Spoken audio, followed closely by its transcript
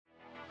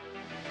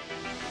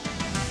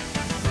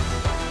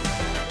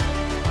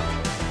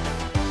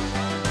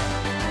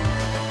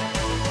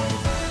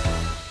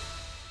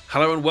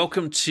Hello and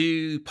welcome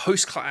to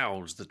Post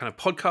Clouds, the kind of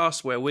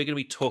podcast where we're going to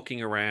be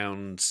talking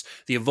around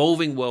the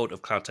evolving world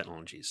of cloud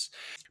technologies.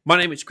 My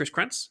name is Chris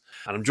Krantz,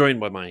 and I'm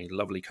joined by my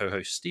lovely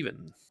co-host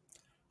Stephen.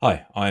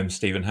 Hi, I'm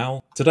Stephen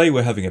Howell. Today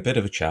we're having a bit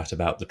of a chat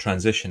about the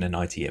transition in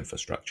IT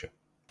infrastructure.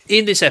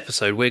 In this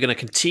episode, we're going to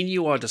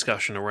continue our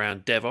discussion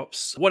around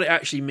DevOps, what it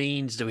actually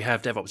means. Do we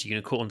have DevOps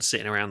unicorns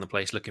sitting around the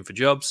place looking for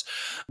jobs?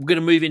 We're going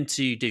to move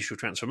into digital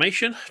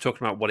transformation,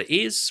 talking about what it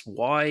is,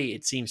 why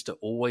it seems to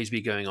always be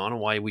going on,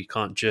 and why we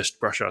can't just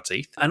brush our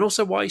teeth, and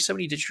also why so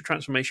many digital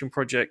transformation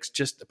projects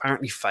just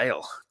apparently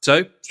fail.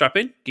 So strap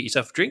in, get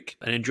yourself a drink,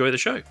 and enjoy the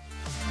show.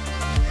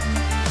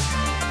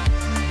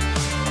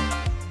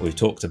 We've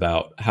talked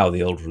about how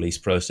the old release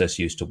process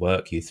used to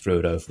work. You threw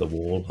it over the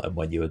wall, and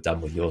when you were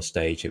done with your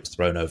stage, it was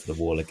thrown over the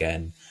wall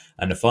again.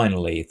 And then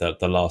finally,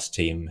 the last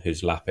team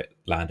whose lap it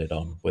landed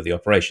on were the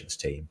operations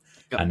team.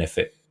 Yep. And if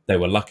they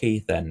were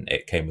lucky, then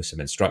it came with some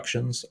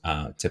instructions.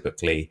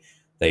 Typically,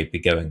 they'd be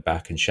going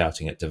back and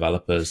shouting at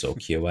developers or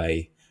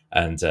QA.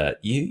 And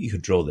you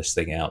could draw this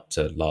thing out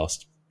to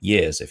last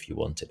years if you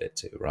wanted it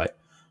to, right?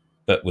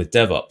 But with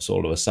DevOps,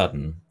 all of a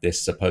sudden,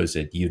 this supposed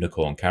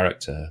unicorn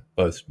character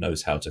both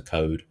knows how to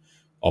code,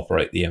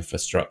 operate the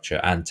infrastructure,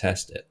 and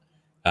test it,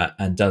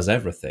 and does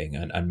everything,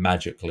 and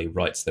magically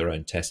writes their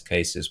own test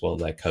cases while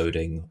they're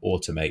coding,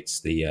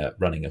 automates the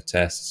running of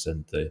tests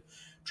and the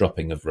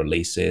dropping of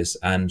releases,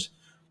 and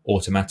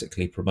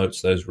automatically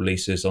promotes those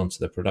releases onto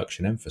the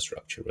production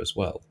infrastructure as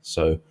well.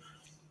 So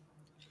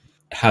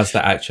has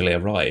that actually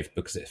arrived?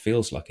 Because it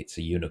feels like it's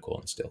a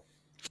unicorn still.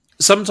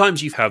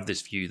 Sometimes you have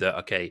this view that,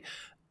 okay,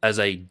 as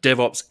a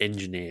DevOps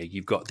engineer,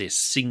 you've got this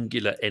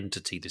singular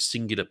entity, this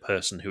singular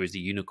person who is the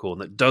unicorn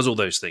that does all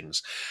those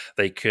things.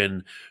 They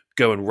can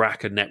go and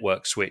rack a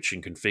network switch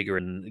and configure,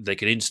 and they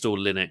can install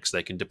Linux,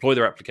 they can deploy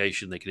their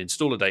application, they can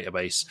install a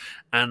database,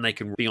 and they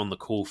can be on the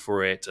call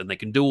for it, and they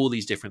can do all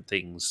these different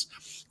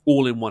things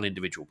all in one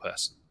individual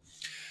person.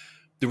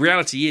 The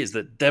reality is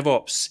that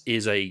DevOps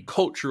is a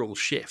cultural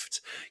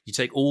shift. You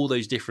take all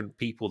those different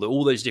people,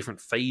 all those different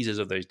phases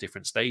of those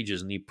different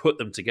stages, and you put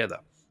them together.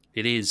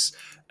 It is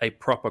a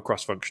proper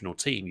cross-functional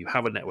team. You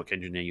have a network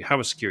engineer, you have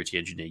a security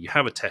engineer, you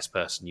have a test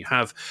person, you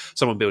have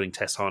someone building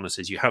test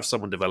harnesses, you have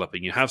someone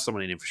developing, you have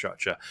someone in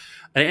infrastructure,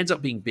 and it ends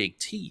up being big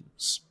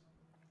teams.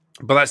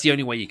 But that's the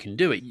only way you can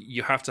do it.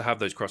 You have to have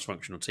those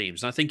cross-functional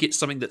teams. And I think it's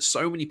something that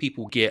so many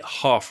people get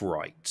half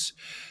right.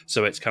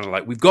 So it's kind of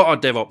like, we've got our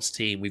DevOps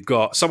team, we've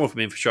got someone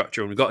from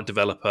infrastructure, and we've got a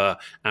developer,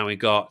 and we've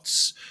got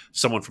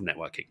someone from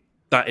networking.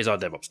 That is our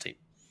DevOps team.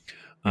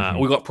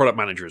 We've got product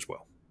manager as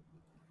well.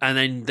 And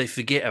then they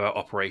forget about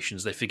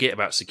operations, they forget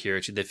about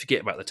security, they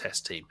forget about the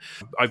test team.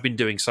 I've been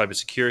doing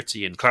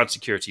cybersecurity and cloud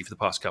security for the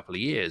past couple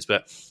of years,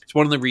 but it's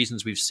one of the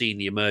reasons we've seen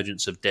the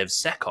emergence of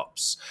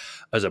DevSecOps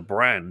as a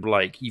brand.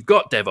 Like, you've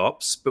got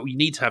DevOps, but we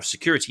need to have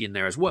security in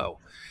there as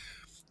well.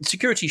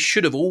 Security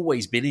should have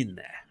always been in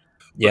there.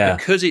 But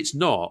because it's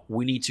not,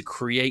 we need to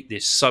create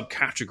this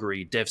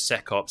subcategory,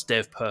 DevSecOps,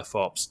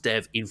 DevPerfOps,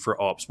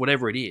 DevInfraOps,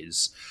 whatever it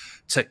is,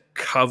 to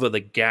cover the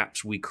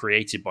gaps we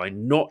created by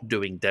not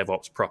doing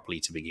DevOps properly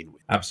to begin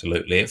with.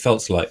 Absolutely. It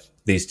felt like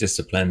these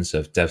disciplines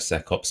of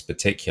DevSecOps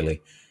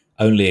particularly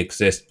only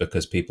exist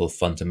because people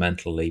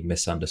fundamentally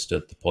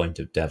misunderstood the point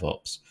of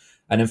DevOps.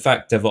 And in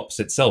fact, DevOps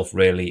itself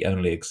really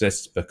only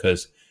exists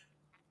because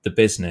the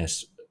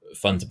business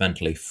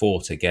fundamentally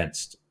fought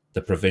against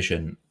the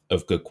provision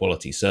of good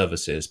quality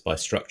services by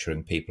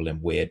structuring people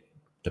in weird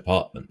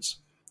departments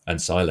and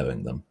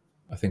siloing them.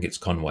 I think it's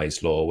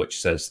Conway's law,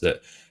 which says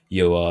that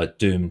you are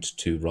doomed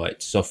to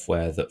write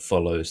software that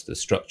follows the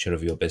structure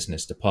of your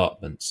business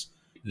departments.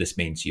 This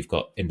means you've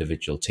got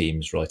individual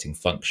teams writing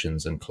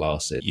functions and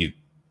classes. You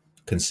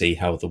can see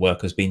how the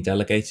work has been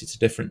delegated to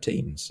different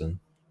teams, and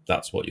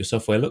that's what your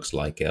software looks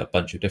like, a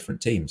bunch of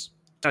different teams.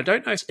 I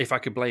don't know if I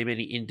could blame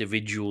any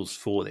individuals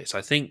for this.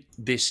 I think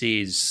this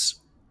is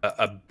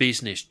a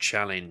business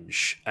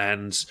challenge,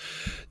 and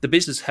the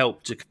business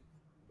helped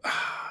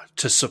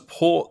to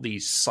support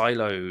these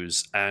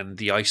silos and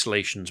the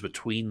isolations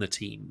between the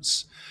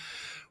teams,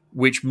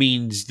 which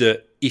means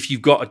that if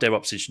you've got a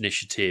DevOps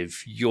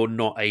initiative, you're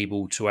not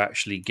able to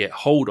actually get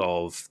hold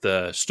of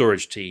the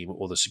storage team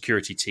or the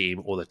security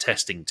team or the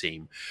testing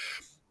team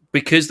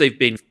because they've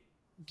been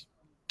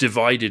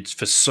divided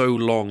for so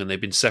long and they've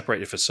been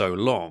separated for so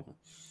long.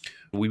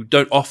 We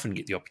don't often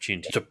get the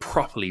opportunity to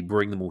properly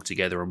bring them all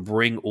together and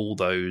bring all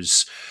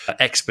those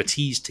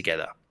expertise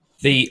together.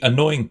 The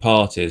annoying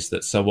part is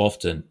that so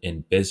often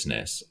in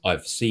business,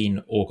 I've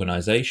seen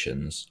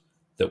organizations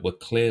that were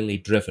clearly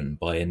driven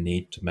by a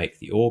need to make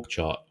the org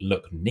chart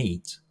look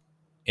neat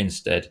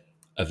instead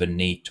of a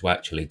need to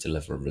actually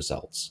deliver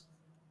results.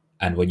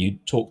 And when you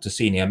talk to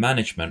senior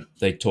management,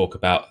 they talk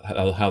about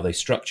how they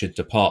structured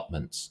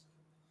departments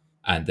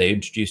and they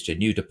introduced a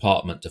new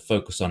department to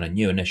focus on a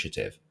new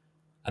initiative.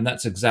 And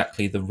that's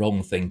exactly the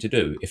wrong thing to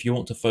do. If you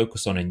want to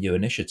focus on a new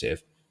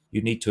initiative,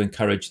 you need to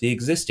encourage the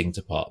existing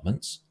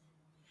departments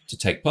to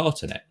take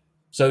part in it.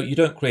 So you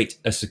don't create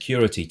a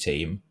security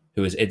team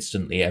who is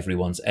instantly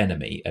everyone's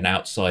enemy and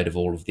outside of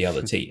all of the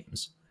other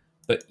teams,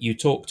 but you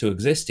talk to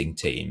existing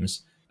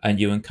teams and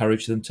you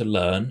encourage them to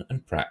learn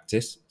and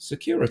practice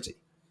security.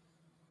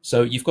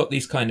 So you've got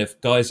these kind of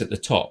guys at the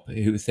top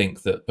who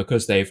think that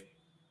because they've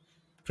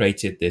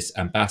created this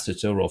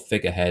ambassador or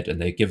figurehead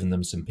and they've given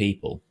them some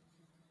people,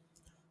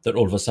 that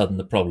all of a sudden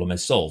the problem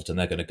is solved and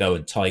they're going to go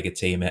and tiger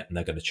team it and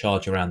they're going to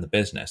charge around the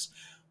business.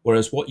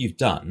 Whereas what you've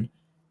done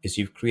is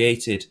you've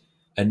created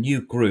a new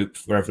group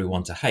for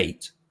everyone to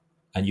hate,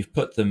 and you've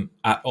put them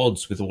at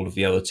odds with all of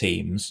the other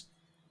teams,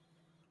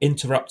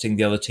 interrupting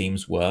the other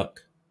team's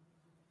work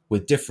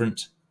with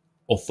different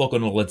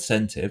orthogonal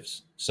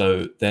incentives.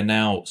 So they're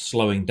now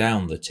slowing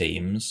down the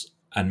teams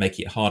and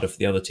making it harder for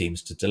the other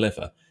teams to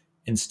deliver.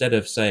 Instead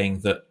of saying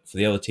that for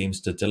the other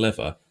teams to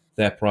deliver,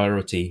 their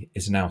priority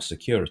is now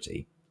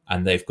security.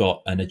 And they've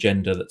got an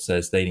agenda that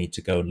says they need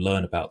to go and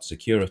learn about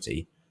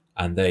security.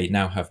 And they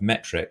now have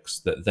metrics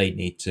that they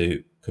need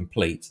to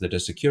complete that are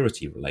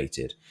security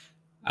related.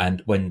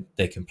 And when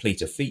they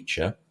complete a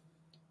feature,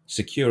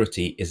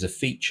 security is a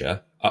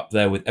feature up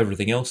there with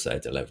everything else they're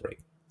delivering.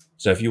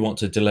 So if you want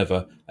to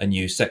deliver a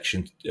new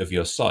section of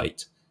your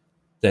site,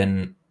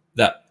 then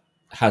that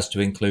has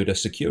to include a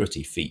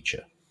security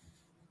feature,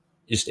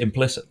 just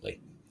implicitly.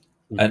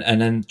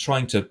 And then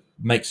trying to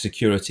make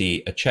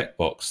security a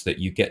checkbox that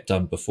you get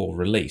done before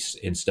release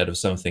instead of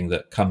something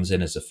that comes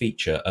in as a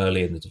feature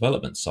early in the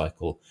development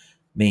cycle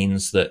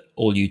means that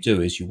all you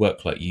do is you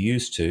work like you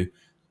used to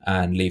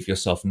and leave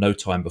yourself no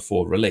time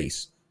before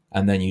release.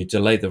 And then you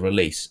delay the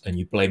release and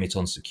you blame it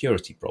on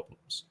security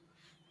problems.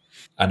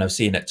 And I've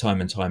seen it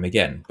time and time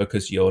again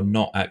because you're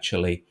not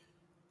actually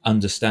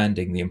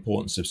understanding the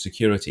importance of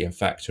security and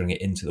factoring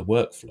it into the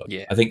workflow.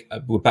 Yeah. I think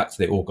we're back to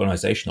the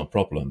organizational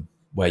problem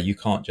where you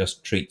can't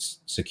just treat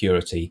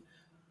security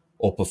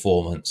or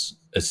performance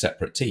as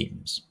separate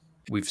teams.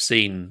 We've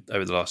seen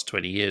over the last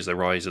 20 years the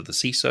rise of the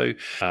CISO,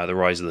 the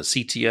rise of the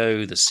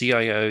CTO, the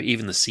CIO,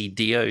 even the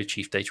CDO,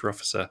 Chief Data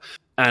Officer.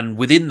 And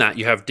within that,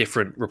 you have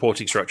different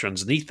reporting structure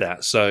underneath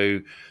that.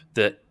 So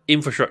the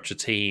infrastructure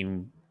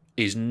team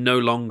is no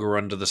longer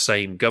under the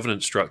same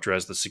governance structure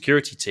as the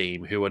security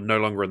team, who are no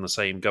longer in the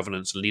same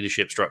governance and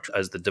leadership structure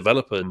as the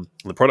developer and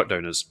the product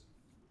owners.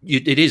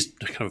 It is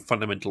a kind of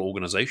fundamental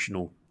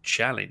organizational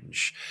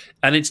challenge.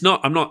 And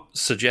I'm not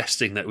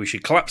suggesting that we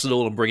should collapse it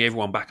all and bring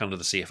everyone back under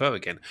the CFO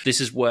again. This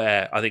is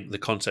where I think the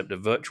concept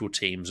of virtual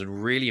teams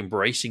and really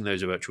embracing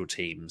those virtual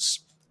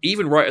teams,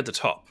 even right at the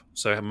top,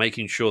 so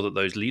making sure that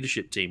those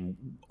leadership team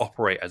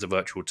operate as a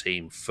virtual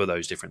team for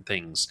those different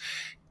things,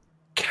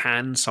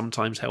 can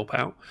sometimes help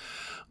out.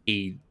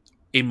 In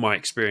my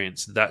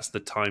experience, that's the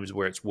times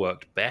where it's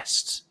worked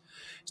best.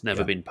 It's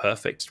never been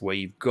perfect, where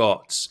you've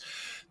got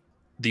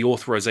the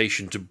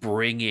authorization to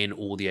bring in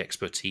all the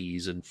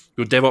expertise, and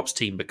your DevOps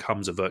team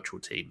becomes a virtual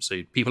team.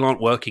 So people aren't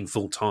working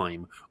full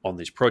time on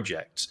this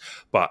project,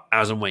 but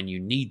as and when you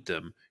need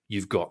them,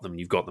 you've got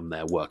them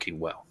there working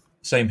well.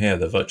 Same here.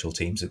 The virtual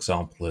teams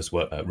example has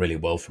worked really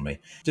well for me.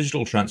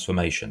 Digital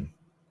transformation.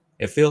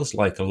 It feels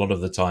like a lot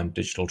of the time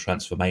digital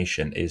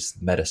transformation is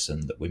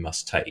medicine that we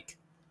must take.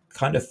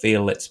 Kind of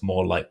feel it's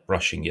more like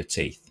brushing your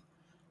teeth.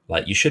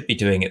 Like you should be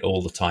doing it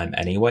all the time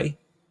anyway.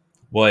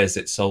 Why is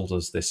it sold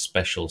as this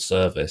special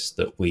service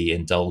that we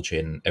indulge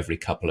in every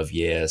couple of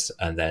years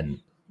and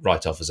then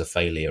write off as a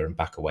failure and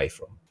back away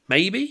from?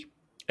 Maybe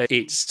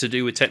it's to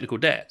do with technical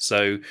debt.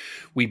 So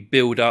we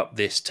build up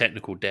this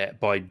technical debt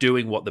by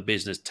doing what the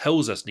business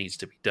tells us needs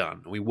to be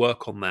done. We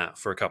work on that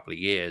for a couple of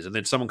years. And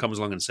then someone comes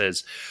along and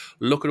says,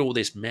 look at all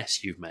this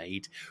mess you've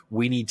made.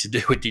 We need to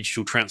do a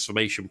digital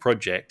transformation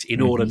project in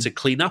order to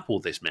clean up all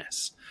this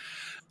mess.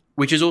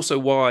 Which is also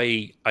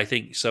why I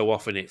think so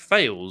often it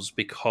fails,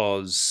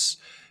 because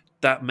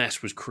that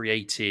mess was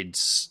created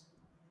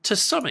to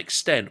some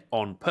extent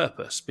on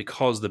purpose,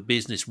 because the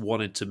business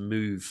wanted to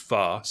move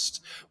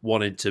fast,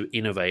 wanted to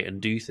innovate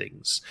and do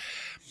things.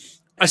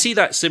 I see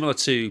that similar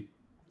to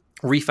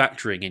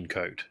refactoring in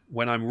code.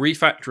 When I'm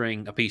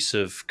refactoring a piece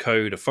of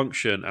code, a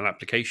function, an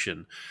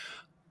application,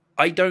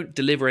 I don't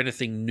deliver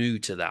anything new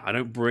to that. I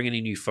don't bring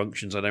any new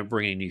functions. I don't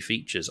bring any new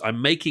features.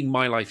 I'm making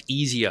my life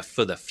easier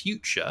for the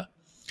future.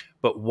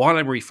 But while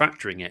I'm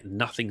refactoring it,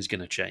 nothing's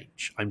going to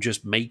change. I'm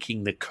just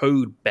making the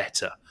code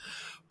better.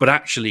 But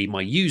actually,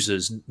 my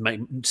users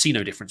see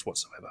no difference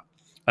whatsoever.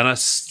 And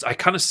I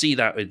kind of see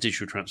that with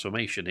digital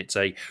transformation. It's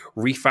a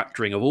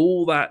refactoring of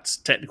all that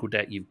technical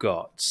debt you've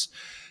got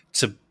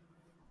to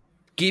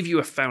give you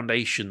a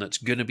foundation that's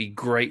going to be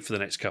great for the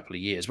next couple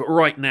of years. But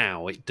right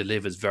now, it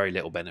delivers very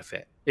little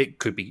benefit. It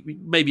could be,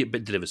 maybe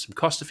it delivers some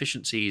cost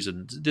efficiencies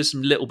and there's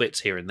some little bits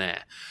here and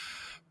there.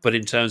 But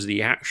in terms of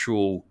the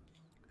actual,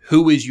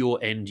 who is your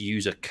end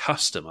user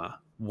customer?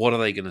 What are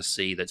they going to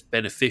see that's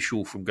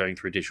beneficial from going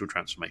through a digital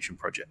transformation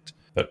project?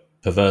 But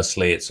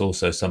perversely, it's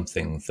also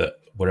something that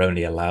we're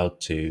only allowed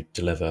to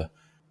deliver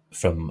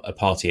from a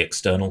party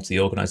external to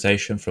the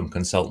organization, from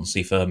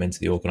consultancy firm into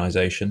the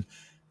organization.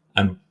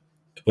 And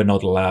we're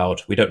not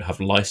allowed, we don't have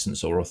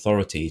license or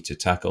authority to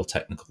tackle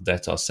technical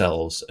debt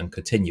ourselves and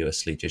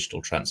continuously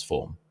digital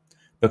transform.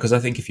 Because I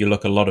think if you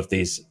look at a lot of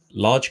these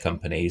large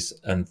companies,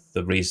 and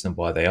the reason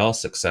why they are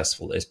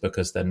successful is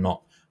because they're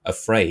not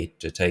afraid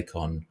to take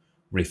on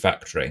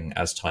refactoring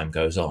as time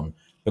goes on,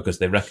 because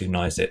they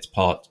recognize it's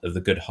part of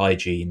the good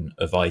hygiene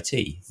of IT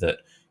that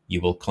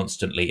you will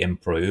constantly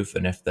improve.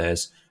 And if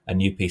there's a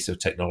new piece of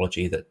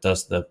technology that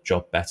does the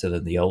job better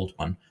than the old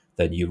one,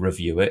 then you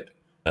review it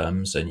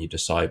and you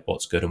decide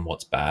what's good and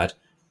what's bad.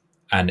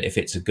 And if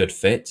it's a good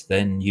fit,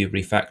 then you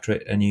refactor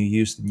it and you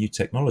use the new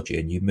technology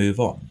and you move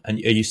on. And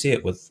you see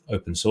it with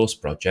open source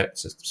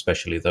projects,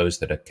 especially those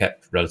that are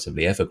kept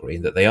relatively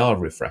evergreen, that they are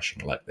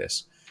refreshing like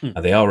this.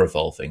 And they are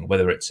evolving,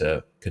 whether it's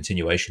a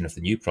continuation of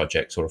the new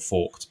project or a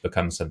fork to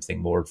become something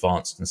more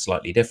advanced and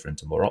slightly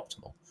different and more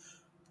optimal.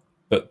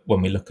 But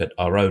when we look at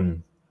our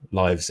own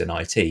lives in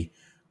IT,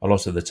 a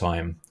lot of the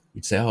time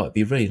you'd say, oh, it'd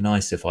be really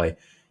nice if I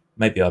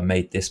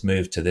made this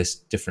move to this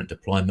different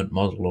deployment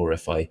model, or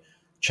if I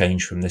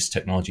change from this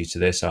technology to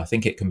this. I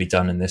think it can be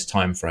done in this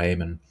time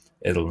frame and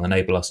it'll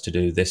enable us to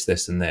do this,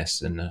 this, and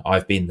this. And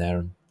I've been there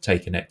and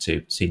taken it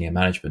to senior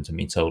management and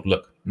been told,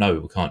 look, no,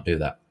 we can't do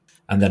that.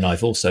 And then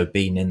I've also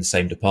been in the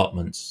same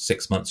department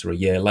 6 months or a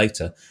year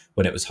later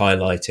when it was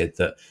highlighted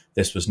that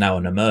this was now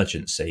an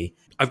emergency.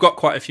 I've got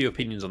quite a few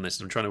opinions on this,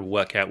 and I'm trying to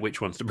work out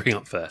which ones to bring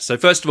up first. So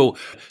first of all,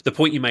 the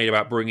point you made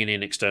about bringing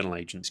in external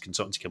agents,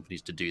 consultancy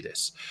companies to do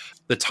this.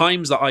 The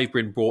times that I've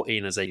been brought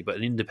in as an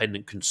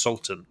independent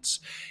consultant,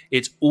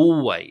 it's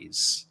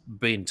always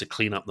been to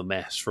clean up the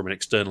mess from an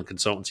external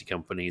consultancy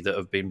company that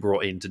have been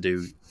brought in to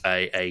do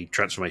a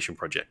transformation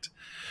project.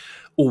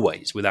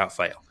 Always, without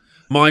fail.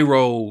 My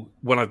role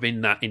when I've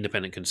been that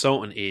independent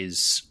consultant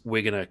is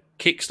we're going to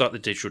kickstart the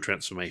digital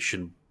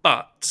transformation,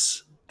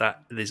 but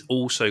that is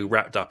also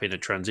wrapped up in a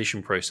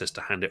transition process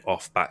to hand it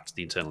off back to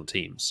the internal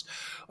teams.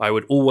 I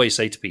would always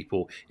say to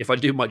people, if I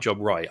do my job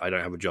right, I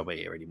don't have a job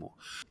here anymore.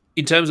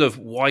 In terms of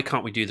why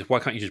can't we do this? Why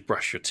can't you just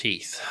brush your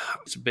teeth?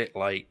 It's a bit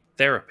like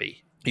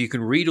therapy. You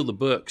can read all the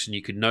books and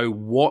you can know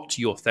what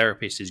your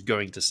therapist is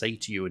going to say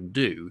to you and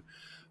do,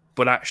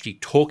 but actually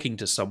talking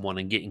to someone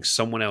and getting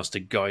someone else to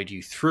guide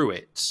you through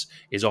it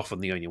is often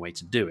the only way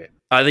to do it.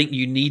 I think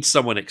you need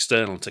someone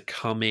external to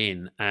come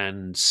in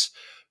and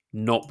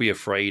not be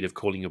afraid of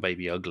calling your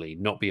baby ugly,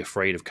 not be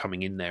afraid of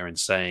coming in there and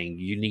saying,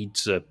 you need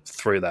to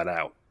throw that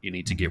out. You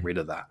need to get rid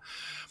of that.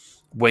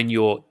 When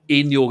you're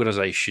in the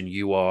organization,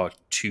 you are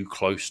too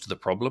close to the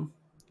problem,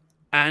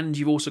 and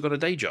you've also got a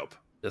day job.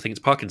 I think it's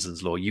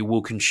Parkinson's law. You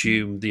will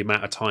consume the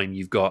amount of time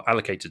you've got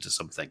allocated to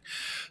something.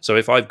 So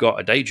if I've got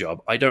a day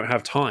job, I don't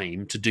have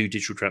time to do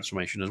digital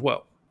transformation as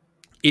well.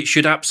 It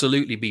should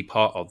absolutely be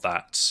part of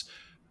that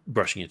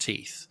brushing your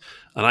teeth.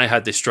 And I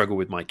had this struggle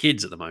with my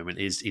kids at the moment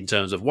is in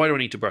terms of, why do I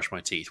need to brush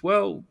my teeth?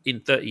 Well, in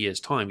 30 years'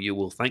 time, you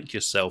will thank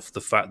yourself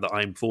the fact that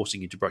I'm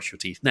forcing you to brush your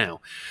teeth now.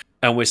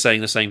 And we're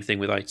saying the same thing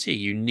with IT.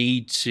 You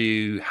need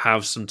to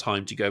have some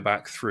time to go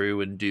back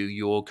through and do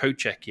your code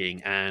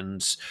checking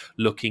and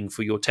looking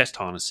for your test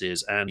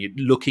harnesses and you're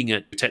looking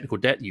at the technical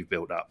debt you've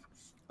built up.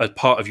 As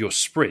part of your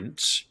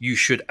sprint, you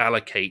should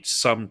allocate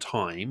some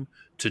time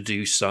to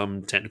do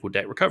some technical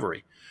debt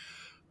recovery.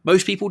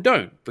 Most people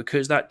don't,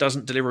 because that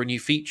doesn't deliver a new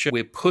feature.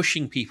 We're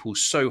pushing people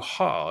so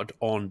hard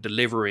on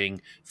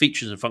delivering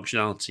features and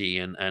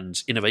functionality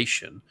and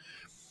innovation.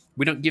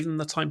 We don't give them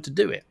the time to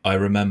do it. I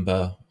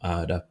remember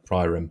at a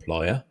prior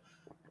employer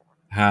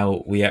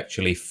how we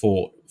actually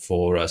fought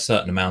for a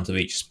certain amount of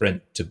each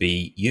sprint to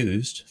be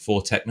used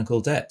for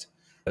technical debt.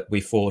 We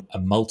fought a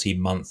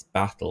multi-month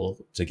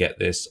battle to get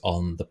this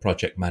on the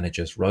project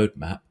manager's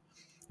roadmap,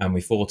 and we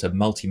fought a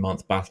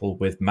multi-month battle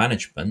with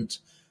management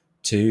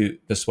to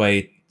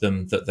persuade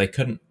them that they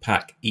couldn't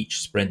pack each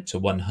sprint to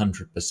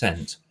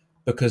 100%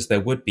 because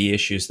there would be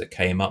issues that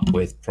came up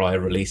with prior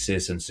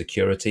releases and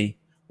security,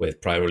 with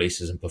prior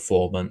releases and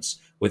performance,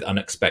 with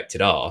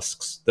unexpected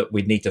asks that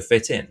we'd need to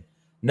fit in.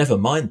 Never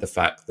mind the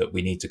fact that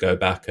we need to go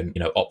back and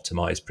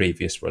optimize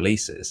previous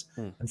releases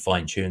and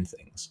fine-tune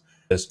things.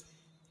 Because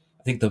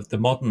I think the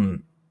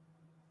modern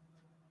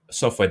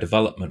software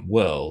development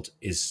world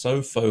is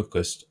so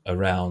focused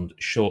around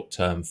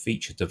short-term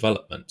feature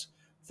development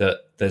that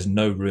there's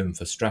no room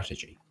for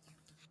strategy.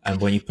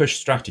 And when you push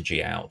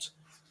strategy out,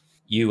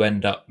 you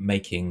end up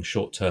making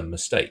short-term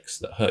mistakes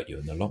that hurt you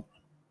in the long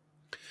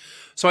run.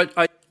 So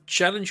I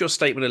challenge your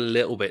statement a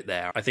little bit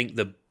there. I think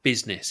the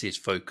business is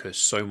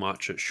focused so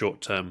much at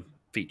short-term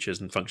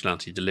features and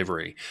functionality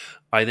delivery.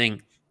 I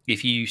think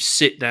if you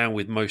sit down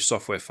with most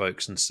software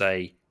folks and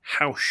say,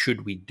 how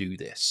should we do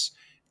this?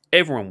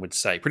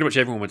 Pretty much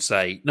everyone would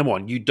say, number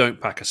one, you don't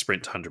pack a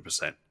sprint to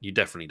 100%. You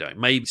definitely don't.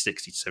 Maybe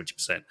 60 to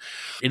 70%.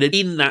 And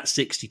in that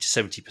 60 to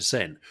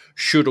 70%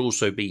 should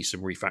also be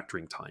some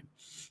refactoring time.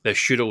 There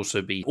should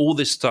also be all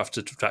this stuff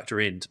to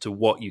factor in to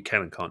what you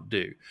can and can't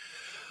do.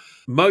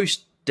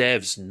 Most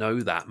devs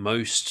know that.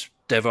 Most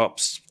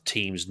DevOps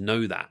teams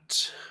know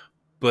that.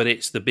 But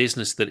it's the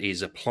business that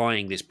is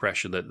applying this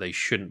pressure that they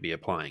shouldn't be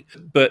applying.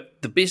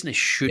 But the business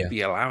should be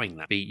allowing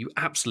that. You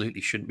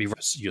absolutely shouldn't be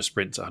your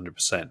sprints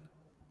 100%.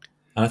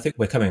 And I think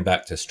we're coming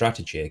back to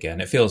strategy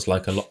again. It feels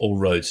like all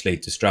roads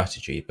lead to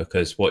strategy,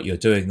 because what you're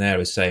doing there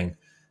is saying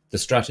the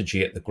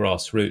strategy at the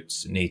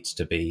grassroots needs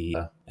to be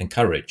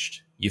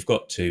encouraged. you've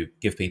got to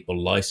give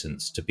people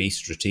license to be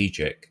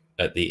strategic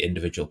at the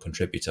individual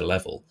contributor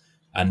level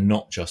and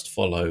not just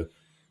follow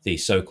the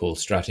so-called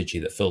strategy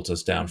that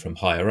filters down from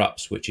higher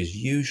ups, which is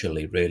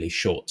usually really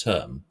short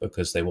term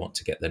because they want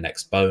to get the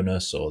next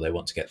bonus or they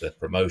want to get the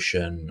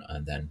promotion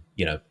and then,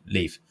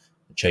 leave,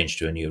 change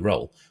to a new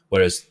role.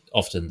 Whereas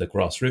often the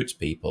grassroots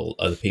people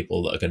are the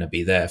people that are going to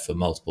be there for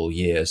multiple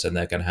years, and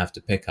they're going to have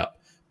to pick up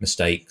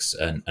mistakes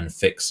and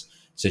fix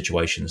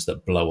situations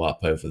that blow up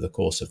over the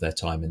course of their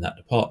time in that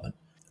department.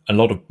 A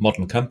lot of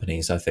modern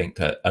companies, I think,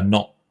 are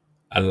not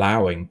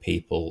allowing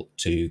people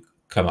to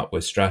come up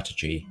with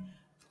strategy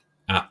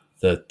at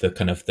the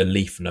kind of the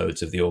leaf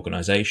nodes of the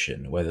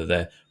organization, whether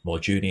they're more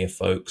junior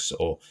folks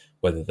or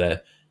whether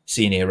they're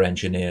senior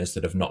engineers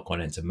that have not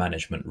gone into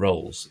management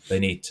roles. They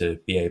need to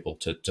be able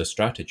to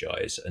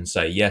strategize and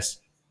say, yes,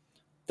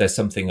 there's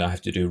something I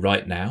have to do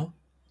right now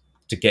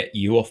to get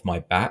you off my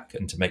back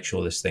and to make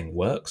sure this thing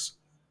works.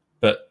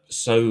 But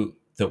so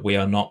that we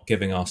are not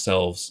giving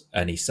ourselves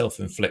any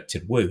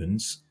self-inflicted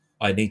wounds,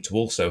 I need to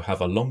also have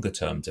a longer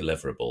term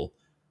deliverable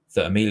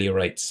that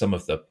ameliorates some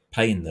of the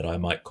pain that I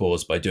might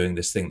cause by doing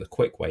this thing the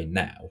quick way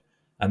now.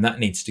 And that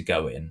needs to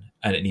go in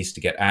and it needs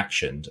to get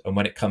actioned. And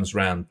when it comes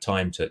round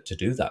time to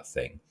do that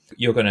thing,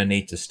 you're going to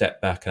need to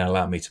step back and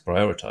allow me to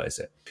prioritize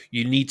it.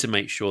 You need to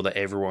make sure that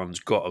everyone's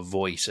got a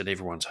voice and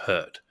everyone's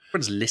heard.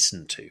 Everyone's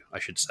listened to, I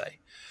should say.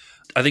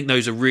 I think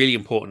those are really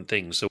important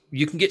things. So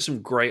you can get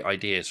some great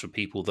ideas for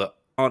people that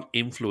aren't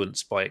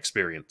influenced by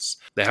experience.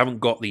 They haven't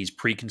got these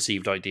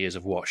preconceived ideas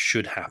of what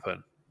should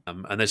happen.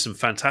 And there's some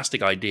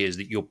fantastic ideas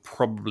that you're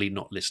probably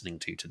not listening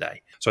to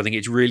today. So I think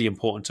it's really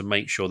important to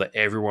make sure that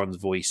everyone's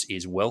voice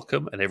is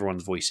welcome and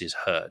everyone's voice is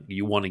heard.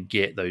 You want to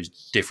get those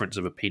difference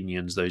of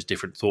opinions, those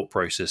different thought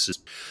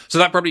processes. So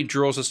that probably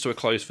draws us to a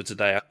close for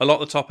today. A lot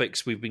of the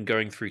topics we've been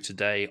going through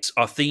today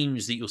are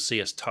themes that you'll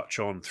see us touch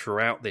on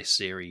throughout this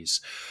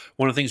series.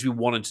 One of the things we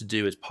wanted to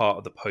do as part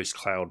of the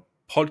Post-Cloud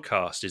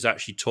podcast is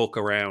actually talk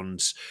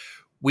around.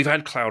 We've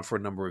had cloud for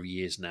a number of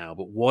years now,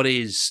 but what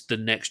is the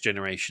next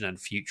generation and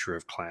future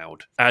of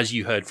cloud? As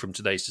you heard from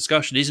today's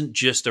discussion, isn't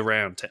just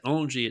around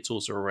technology, it's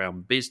also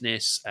around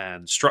business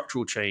and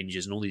structural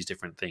changes and all these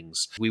different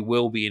things. We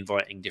will be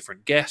inviting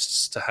different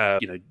guests to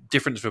have,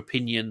 difference of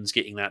opinions,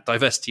 getting that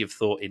diversity of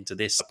thought into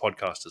this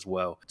podcast as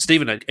well.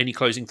 Stephen, any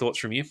closing thoughts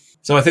from you?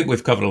 So I think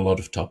we've covered a lot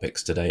of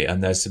topics today,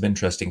 and there's some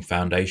interesting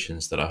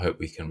foundations that I hope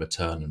we can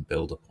return and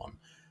build upon.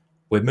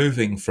 We're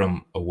moving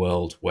from a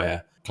world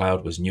where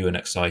cloud was new and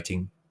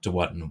exciting to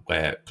one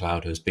where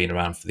cloud has been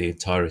around for the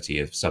entirety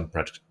of some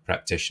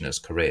practitioners'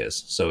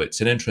 careers. So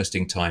it's an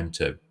interesting time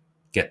to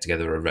get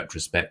together a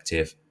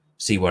retrospective,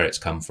 see where it's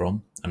come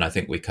from. And I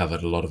think we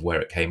covered a lot of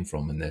where it came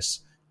from in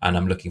this. And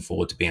I'm looking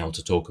forward to being able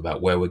to talk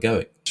about where we're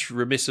going. It's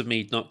remiss of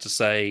me not to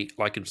say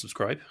like and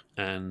subscribe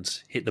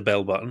and hit the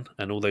bell button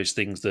and all those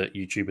things that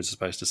YouTubers are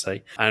supposed to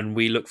say. And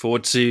we look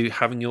forward to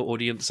having your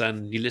audience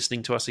and you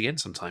listening to us again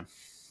sometime.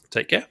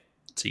 Take care.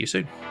 See you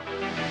soon.